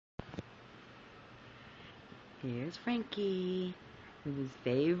Here's Frankie with his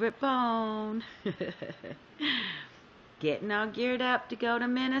favorite phone. Getting all geared up to go to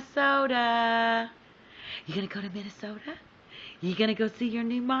Minnesota. You gonna go to Minnesota? You gonna go see your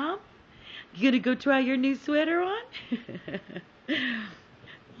new mom? You gonna go try your new sweater on?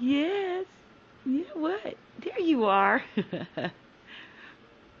 Yes. Yeah, what? There you are.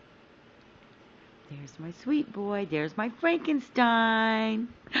 There's my sweet boy. There's my Frankenstein.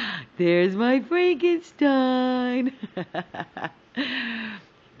 There's my Frankenstein.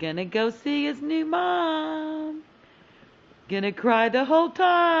 Gonna go see his new mom. Gonna cry the whole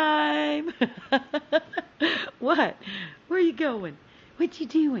time. What? Where are you going? What you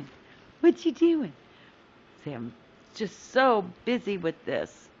doing? What you doing? Say, I'm just so busy with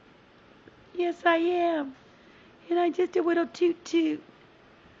this. Yes, I am. And I just a little toot toot.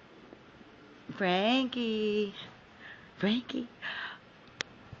 Frankie. Frankie.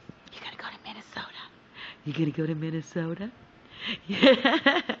 You gonna go to Minnesota? You gonna go to Minnesota?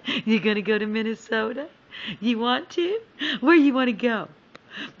 Yeah. You gonna go to Minnesota? You want to? Where you want to go?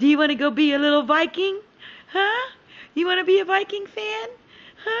 Do you want to go be a little Viking? Huh? You want to be a Viking fan?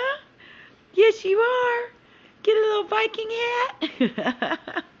 Huh? Yes, you are. Get a little Viking hat.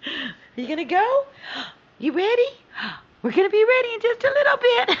 You gonna go? You ready? We're gonna be ready in just a little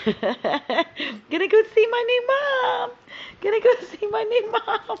bit. Gonna go see my new mom. Gonna go see my new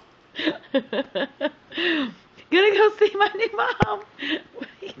mom. Gonna go see my new mom. What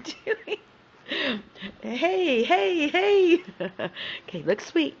are you doing? Hey, hey, hey. Okay, look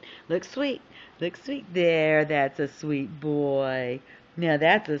sweet. Look sweet. Look sweet. There, that's a sweet boy. Now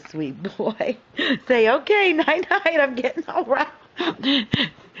that's a sweet boy. Say, okay, night-night. I'm getting all right.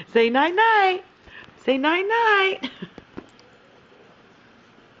 Say night-night. Say night-night.